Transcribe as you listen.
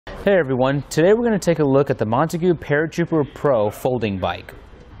Hey everyone, today we're going to take a look at the Montague Paratrooper Pro folding bike.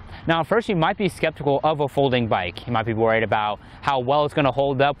 Now first, you might be skeptical of a folding bike. You might be worried about how well it's going to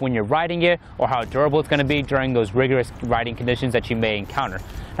hold up when you're riding it or how durable it's going to be during those rigorous riding conditions that you may encounter.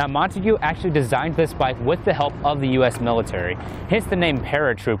 Now Montague actually designed this bike with the help of the US military. Hence the name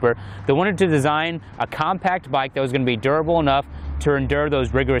Paratrooper. They wanted to design a compact bike that was going to be durable enough to endure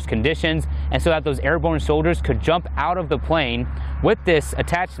those rigorous conditions, and so that those airborne soldiers could jump out of the plane with this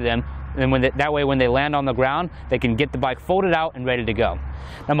attached to them, and that way when they land on the ground, they can get the bike folded out and ready to go.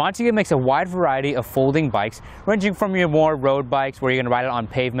 Now Montague makes a wide variety of folding bikes, ranging from your more road bikes where you're going to ride it on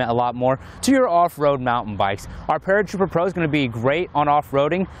pavement a lot more, to your off-road mountain bikes. Our Paratrooper Pro is going to be great on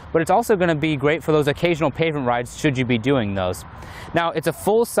off-roading, but it's also going to be great for those occasional pavement rides should you be doing those. Now it's a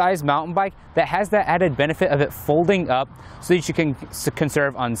full-size mountain bike that has that added benefit of it folding up so that you can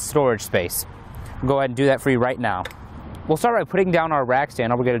conserve on storage space. I'll go ahead and do that for you right now. We'll start by putting down our rack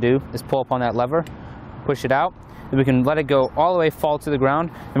stand. All we're going to do is pull up on that lever, push it out, then we can let it go all the way, fall to the ground,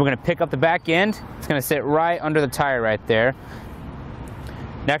 and we're going to pick up the back end. It's going to sit right under the tire right there.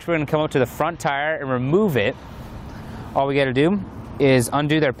 Next we're going to come up to the front tire and remove it. All we got to do is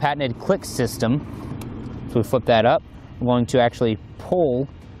undo their patented click system. So we flip that up. I'm going to actually pull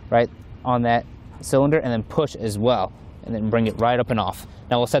right on that cylinder and then push as well, and then bring it right up and off.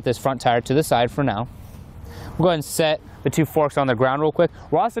 Now we'll set this front tire to the side for now. We'll go ahead and set the two forks on the ground real quick.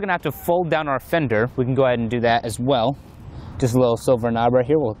 We're also going to have to fold down our fender. We can go ahead and do that as well. Just a little silver knob right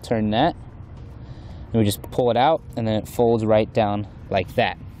here. We'll turn that. And we just pull it out, and then it folds right down like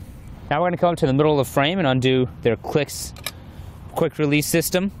that. Now we're going to come up to the middle of the frame and undo their quick release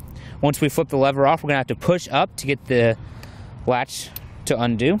system. Once we flip the lever off, we're going to have to push up to get the latch to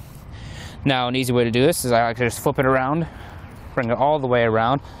undo. Now an easy way to do this is I like to just flip it around, bring it all the way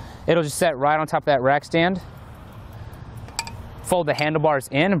around. It'll just set right on top of that rack stand. Fold the handlebars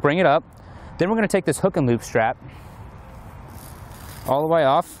in and bring it up. Then we're going to take this hook and loop strap all the way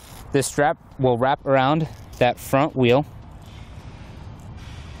off. This strap will wrap around that front wheel,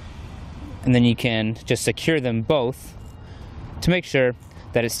 and then you can just secure them both to make sure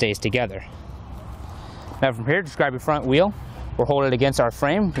that it stays together. Now from here, just grab your front wheel. We'll hold it against our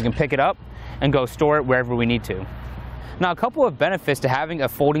frame. We can pick it up and go store it wherever we need to. Now a couple of benefits to having a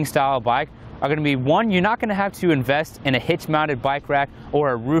folding style bike are going to be, one, you're not going to have to invest in a hitch mounted bike rack or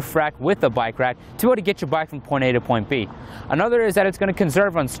a roof rack with a bike rack to be able to get your bike from point A to point B. Another is that it's going to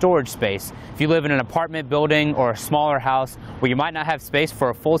conserve on storage space. If you live in an apartment building or a smaller house where you might not have space for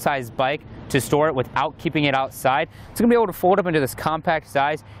a full-size bike to store it without keeping it outside, it's going to be able to fold up into this compact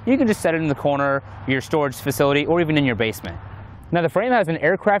size. You can just set it in the corner of your storage facility or even in your basement. Now the frame has an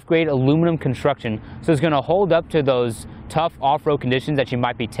aircraft grade aluminum construction, so it's going to hold up to those tough off-road conditions that you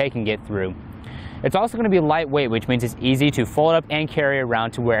might be taking it through. It's also going to be lightweight, which means it's easy to fold up and carry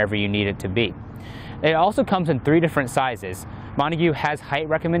around to wherever you need it to be. It also comes in 3 different sizes. Montague has height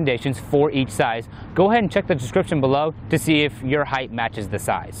recommendations for each size. Go ahead and check the description below to see if your height matches the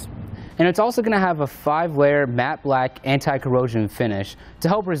size. And it's also going to have a 5-layer matte black anti-corrosion finish to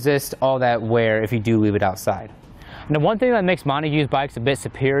help resist all that wear if you do leave it outside. Now one thing that makes Montague's bikes a bit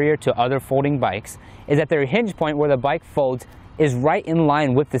superior to other folding bikes is that their hinge point where the bike folds is right in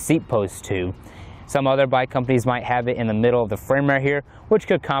line with the seat post tube. Some other bike companies might have it in the middle of the frame right here, which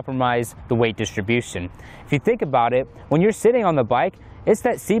could compromise the weight distribution. If you think about it, when you're sitting on the bike, it's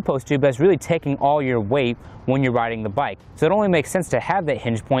that seat post tube that's really taking all your weight when you're riding the bike. So it only makes sense to have that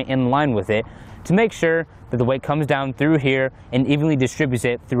hinge point in line with it to make sure that the weight comes down through here and evenly distributes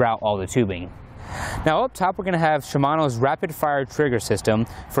it throughout all the tubing. Now up top, we're going to have Shimano's rapid fire trigger system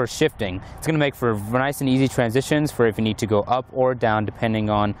for shifting. It's going to make for nice and easy transitions for if you need to go up or down depending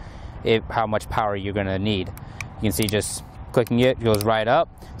on how much power you're going to need. You can see just clicking it goes right up.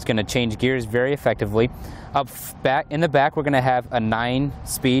 It's going to change gears very effectively. Back in the back, we're going to have a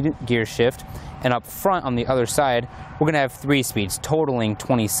 9-speed gear shift, and up front on the other side, we're going to have 3 speeds, totaling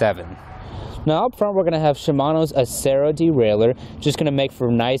 27. Now up front, we're going to have Shimano's Acero derailleur, just going to make for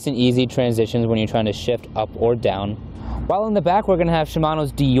nice and easy transitions when you're trying to shift up or down. While in the back, we're going to have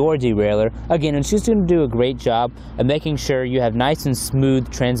Shimano's Dior derailleur. Again, it's just going to do a great job of making sure you have nice and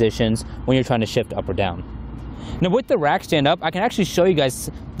smooth transitions when you're trying to shift up or down. Now with the rack stand up, I can actually show you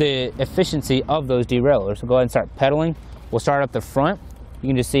guys the efficiency of those derailleurs. So go ahead and start pedaling. We'll start up the front. You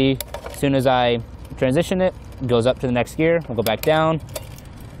can just see as soon as I transition it, it goes up to the next gear. We'll go back down.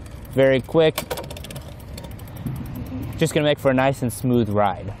 Very quick. Just going to make for a nice and smooth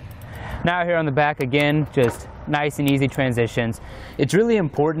ride. Now here on the back, again, just nice and easy transitions. It's really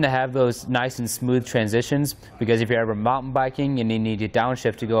important to have those nice and smooth transitions because if you're ever mountain biking and you need to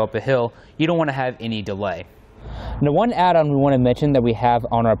downshift to go up a hill, you don't want to have any delay. Now, one add-on we want to mention that we have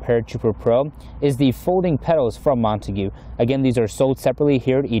on our Paratrooper Pro is the folding pedals from Montague. Again, these are sold separately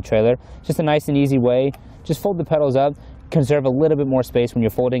here at eTrailer. Just a nice and easy way. Just fold the pedals up, conserve a little bit more space when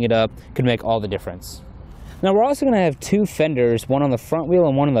you're folding it up, could make all the difference. Now, we're also going to have two fenders, one on the front wheel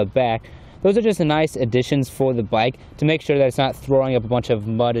and one on the back. Those are just nice additions for the bike to make sure that it's not throwing up a bunch of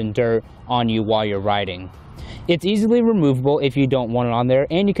mud and dirt on you while you're riding. It's easily removable if you don't want it on there,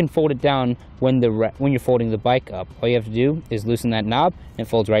 and you can fold it down when you're folding the bike up. All you have to do is loosen that knob and it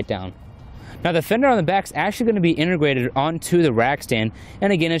folds right down. Now, the fender on the back is actually going to be integrated onto the rack stand,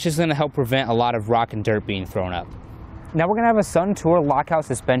 and again, it's just going to help prevent a lot of rock and dirt being thrown up. Now, we're going to have a Sun Tour lockout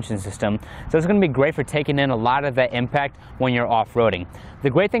suspension system, so it's going to be great for taking in a lot of that impact when you're off-roading. The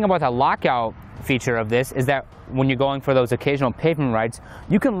great thing about the lockout feature of this is that when you're going for those occasional pavement rides,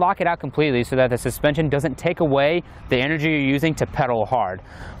 you can lock it out completely so that the suspension doesn't take away the energy you're using to pedal hard.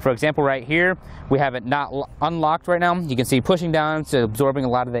 For example, right here, we have it not unlocked right now. You can see pushing down, so absorbing a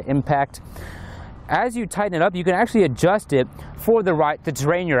lot of the impact. As you tighten it up, you can actually adjust it for the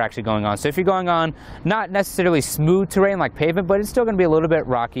terrain you're actually going on. So if you're going on not necessarily smooth terrain like pavement, but it's still going to be a little bit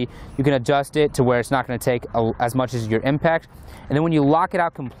rocky, you can adjust it to where it's not going to take as much as your impact. And then when you lock it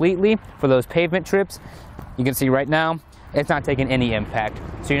out completely for those pavement trips, you can see right now, it's not taking any impact.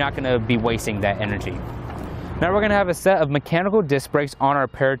 So you're not going to be wasting that energy. Now, we're going to have a set of mechanical disc brakes on our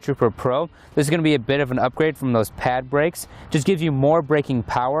Paratrooper Pro. This is going to be a bit of an upgrade from those pad brakes. Just gives you more braking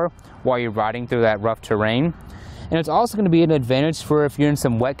power while you're riding through that rough terrain. And it's also going to be an advantage for if you're in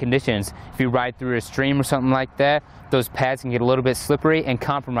some wet conditions. If you ride through a stream or something like that, those pads can get a little bit slippery and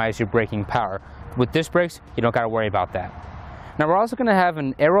compromise your braking power. With disc brakes, you don't got to worry about that. Now, we're also going to have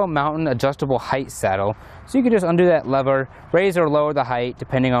an Aero Mountain adjustable height saddle, so you can just undo that lever, raise or lower the height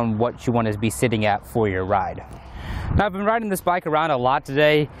depending on what you want to be sitting at for your ride. Now, I've been riding this bike around a lot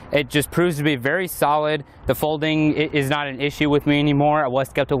today. It just proves to be very solid. The folding is not an issue with me anymore. I was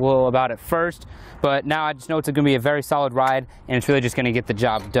skeptical about it first, but now I just know it's going to be a very solid ride, and it's really just going to get the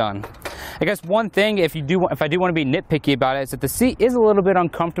job done. I guess one thing, if I do want to be nitpicky about it, is that the seat is a little bit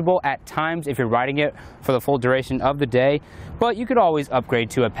uncomfortable at times if you're riding it for the full duration of the day, but you could always upgrade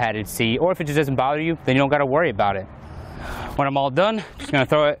to a padded seat, or if it just doesn't bother you, then you don't got to worry about it. When I'm all done, just going to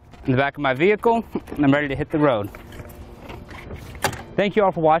throw it in the back of my vehicle, and I'm ready to hit the road. Thank you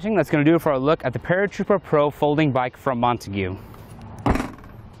all for watching. That's going to do it for a look at the Paratrooper Pro folding bike from Montague.